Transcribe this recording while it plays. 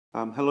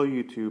Hello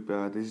YouTube,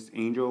 this is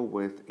Angel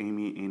with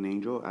Amy and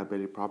Angel at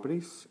Bailey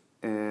Properties,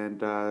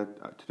 and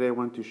today I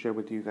wanted to share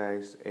with you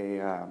guys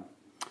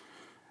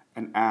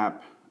an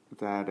app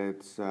that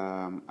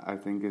I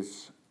think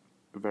is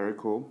very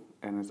cool,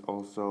 and it's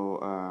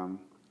also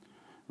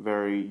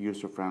very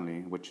user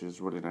friendly, which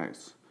is really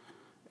nice.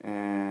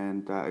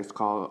 And it's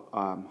called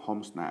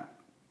Homesnap,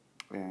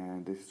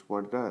 and this is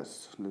what it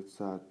does. Let's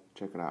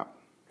check it out.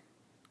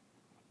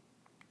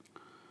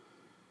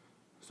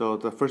 So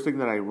the first thing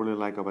that I really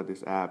like about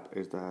this app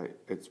is that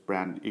it's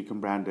brand. You can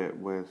brand it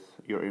with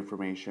your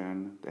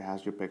information. It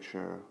has your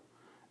picture,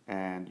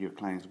 and your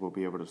clients will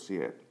be able to see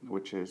it,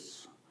 which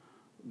is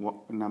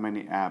not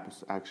many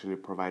apps actually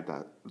provide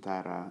that,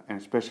 and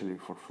especially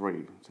for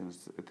free.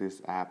 Since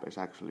this app is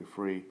actually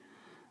free,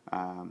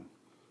 um,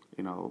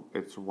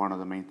 it's one of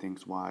the main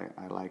things why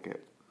I like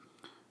it.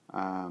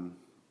 Um,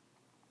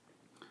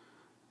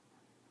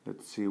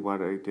 let's see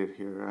what I did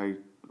here. I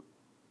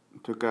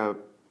took a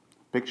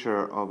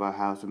picture of a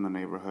house in the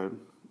neighborhood.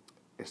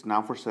 It's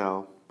not for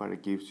sale, but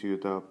it gives you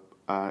the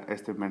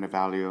estimated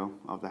value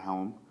of the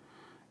home.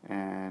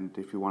 And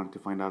if you wanted to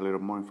find out a little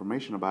more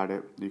information about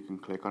it, you can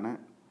click on it,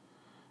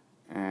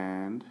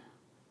 and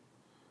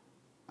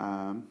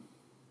um,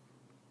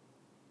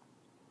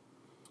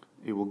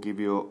 it will give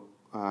you.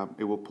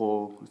 It will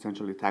pull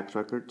essentially tax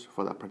records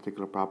for that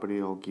particular property.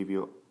 It will give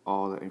you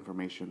all the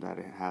information that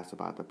it has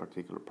about the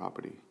particular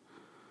property.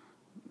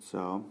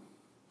 So,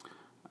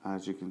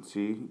 as you can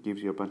see, it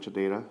gives you a bunch of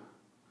data.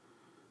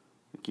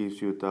 It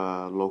gives you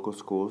the local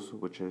schools,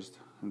 which is,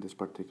 in this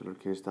particular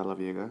case, De La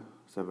Viega.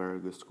 It's a very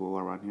good school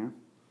around here.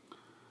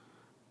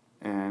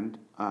 And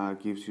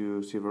gives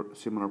you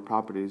similar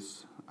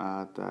properties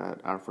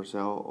that are for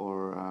sale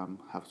or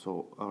have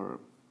sold,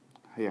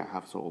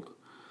 have sold.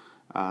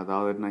 The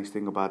other nice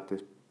thing about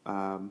this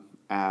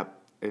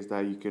app is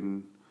that you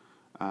can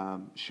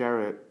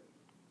share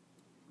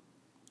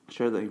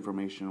the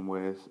information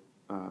with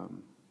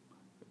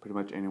pretty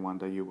much anyone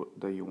that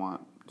you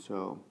want.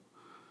 So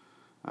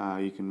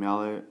you can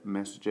mail it,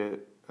 message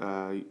it,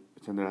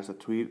 send it as a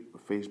tweet,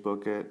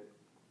 Facebook it,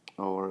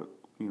 or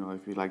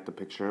if you like the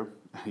picture,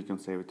 you can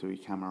save it to your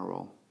camera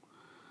roll.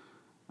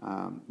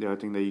 The other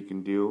thing that you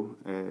can do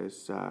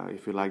is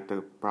if you like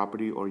the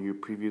property or you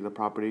preview the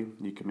property,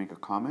 you can make a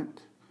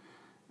comment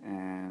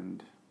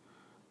and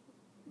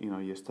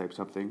just type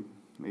something.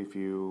 If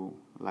you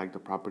like the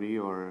property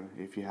or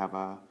if you have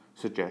a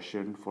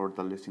suggestion for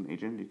the listing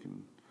agent, you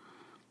can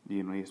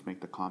just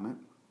make the comment.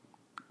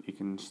 You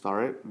can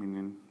star it,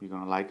 meaning you're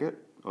gonna like it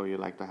or you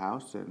like the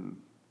house, and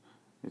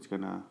it's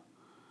gonna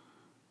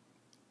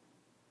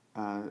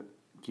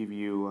give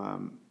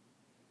you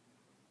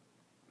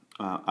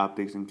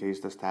updates in case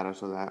the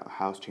status of that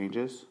house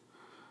changes.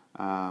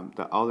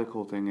 The other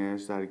cool thing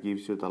is that it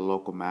gives you the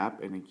local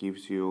map, and it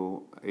gives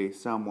you a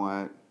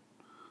somewhat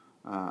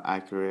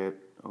accurate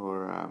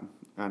or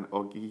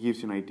it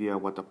gives you an idea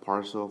what the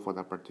parcel for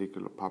that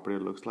particular property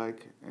looks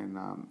like in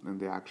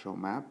the actual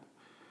map.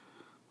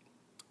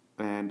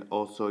 And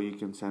also you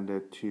can send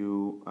it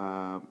to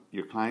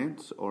your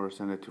clients or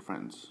send it to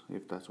friends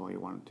if that's what you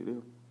wanted to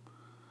do.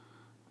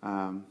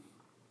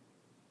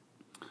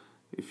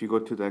 If you go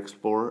to the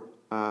Explore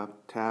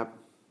tab,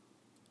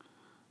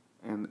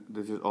 and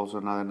this is also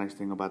another nice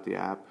thing about the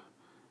app,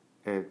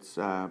 it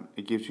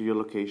gives you your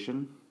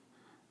location,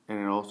 and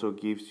it also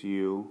gives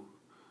you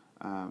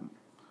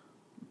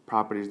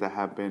properties that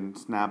have been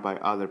snapped by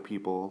other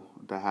people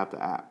that have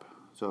the app.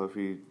 So if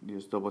you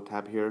just double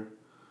tap here,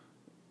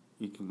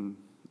 you can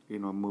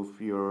move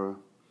the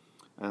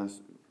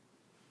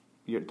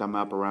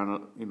map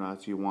around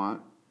as you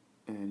want,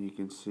 and you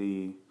can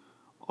see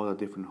all the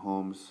different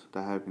homes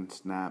that have been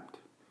snapped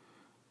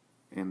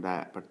in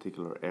that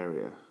particular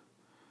area.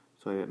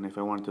 So, and if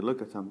I wanted to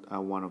look at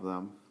one of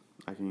them,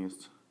 I can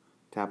just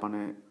tap on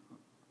it,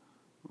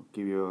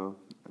 give you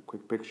a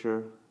quick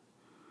picture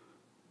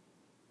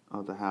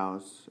of the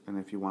house, and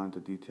if you wanted the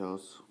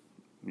details,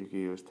 you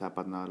can just tap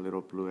on the little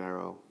blue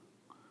arrow.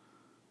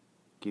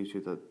 Gives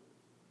you the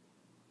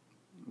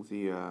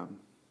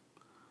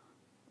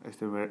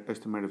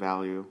estimated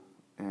value,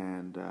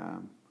 and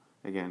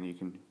again, you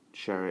can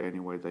share it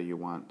anywhere that you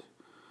want.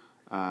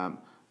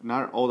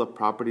 Not all the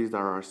properties that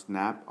are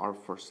snapped are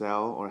for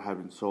sale or have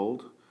been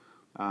sold.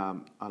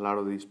 A lot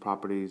of these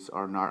properties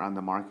are not on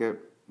the market,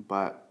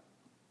 but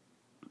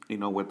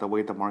with the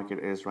way the market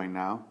is right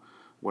now,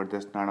 where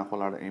there's not a whole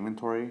lot of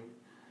inventory,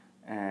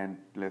 and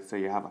let's say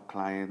you have a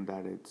client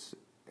that it's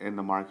in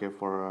the market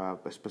for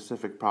a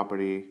specific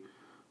property,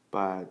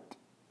 but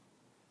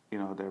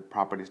their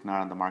property is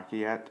not on the market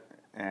yet,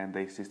 and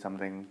they see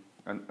something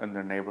in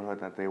their neighborhood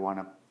that they want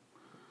to,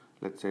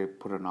 let's say,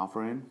 put an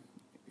offer in.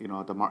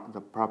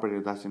 The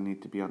property doesn't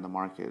need to be on the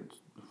market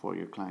for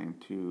your client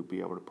to be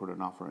able to put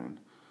an offer in.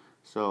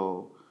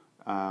 So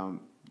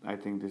I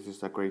think this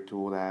is a great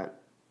tool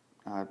that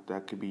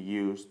could be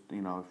used.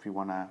 If you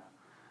want to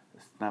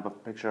snap a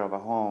picture of a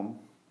home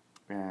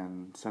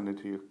and send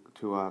it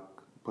to a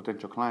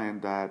potential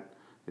client that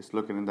is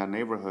looking in that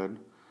neighborhood,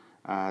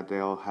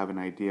 they'll have an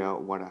idea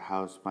what a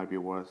house might be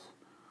worth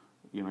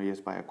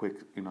just by a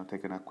quick,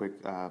 taking a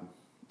quick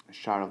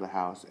shot of the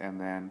house, and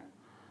then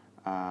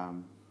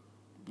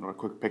or a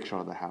quick picture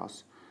of the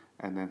house,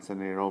 and then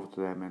sending it over to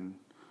them, and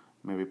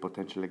maybe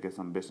potentially get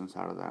some business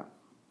out of that.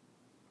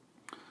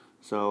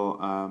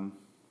 So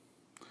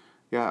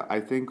yeah, I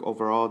think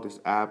overall this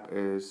app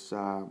is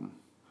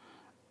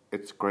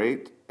it's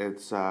great.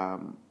 It's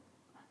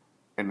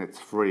and it's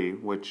free,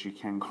 which you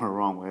can't go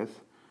wrong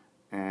with,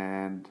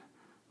 and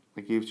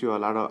it gives you a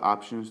lot of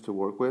options to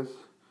work with.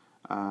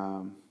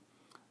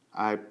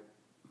 I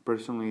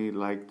personally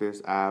like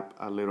this app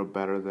a little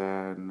better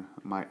than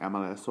my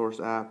MLS Source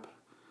app,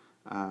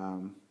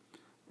 and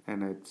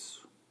it's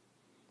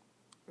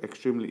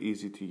extremely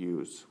easy to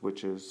use,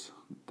 which is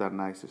the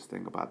nicest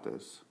thing about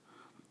this.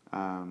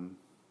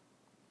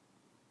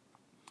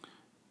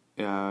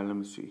 Let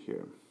me see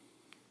here.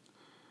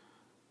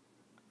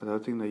 The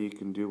other thing that you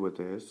can do with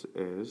this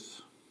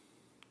is,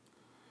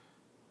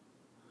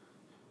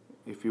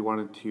 if you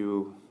wanted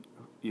to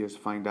just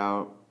find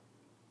out,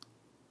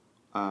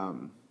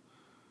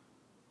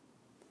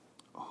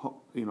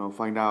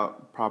 find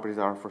out properties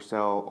that are for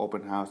sale,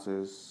 open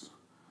houses,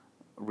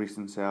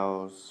 recent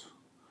sales.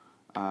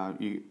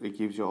 It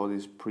gives you all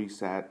these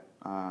preset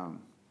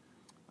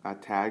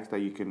tags that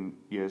you can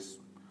just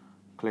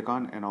click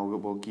on, and it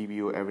will give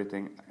you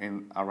everything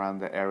in around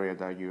the area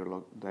that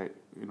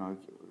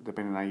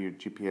depending on your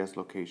GPS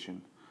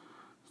location.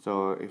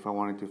 So if I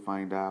wanted to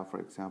find out, for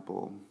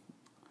example,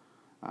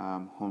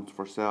 homes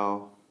for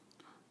sale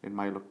in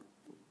my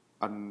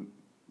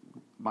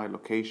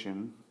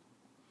location,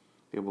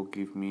 it will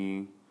give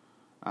me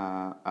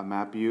a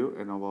map view,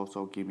 and it will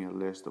also give me a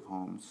list of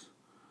homes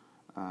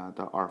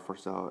that are for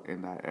sale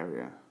in that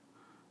area,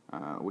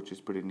 which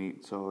is pretty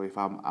neat. So if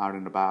I'm out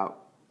and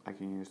about, I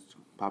can just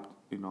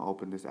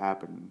open this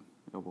app, and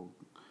it will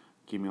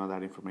give me all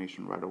that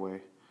information right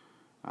away.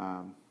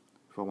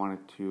 If I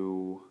wanted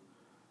to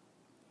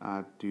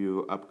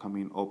do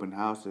upcoming open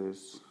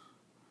houses,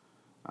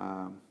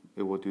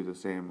 it will do the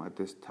same. At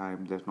this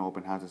time, there's no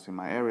open houses in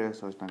my area,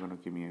 so it's not going to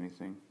give me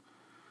anything.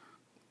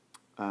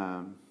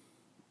 But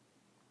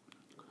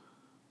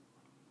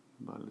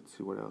let's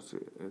see what else.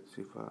 Let's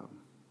see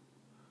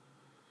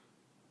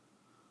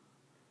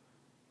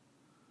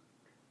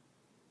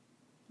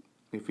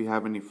if you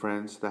have any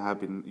friends that have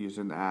been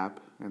using the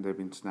app and they've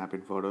been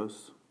snapping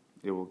photos,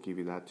 it will give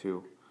you that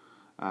too.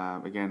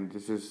 Again,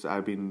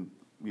 I've been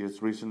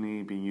just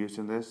recently been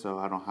using this, so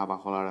I don't have a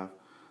whole lot of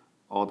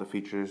all the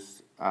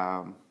features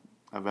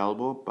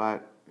available,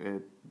 but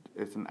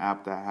it's an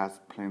app that has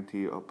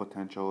plenty of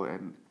potential,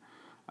 and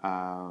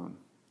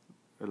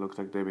it looks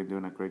like they've been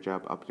doing a great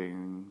job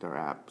updating their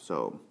app.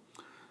 So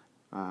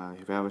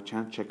if you have a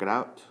chance, check it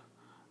out.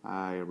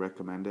 I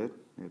recommend it.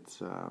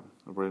 It's a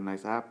really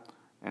nice app,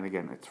 and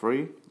again, it's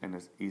free and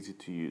it's easy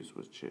to use,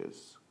 which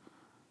is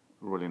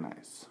really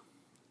nice.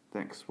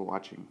 Thanks for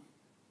watching.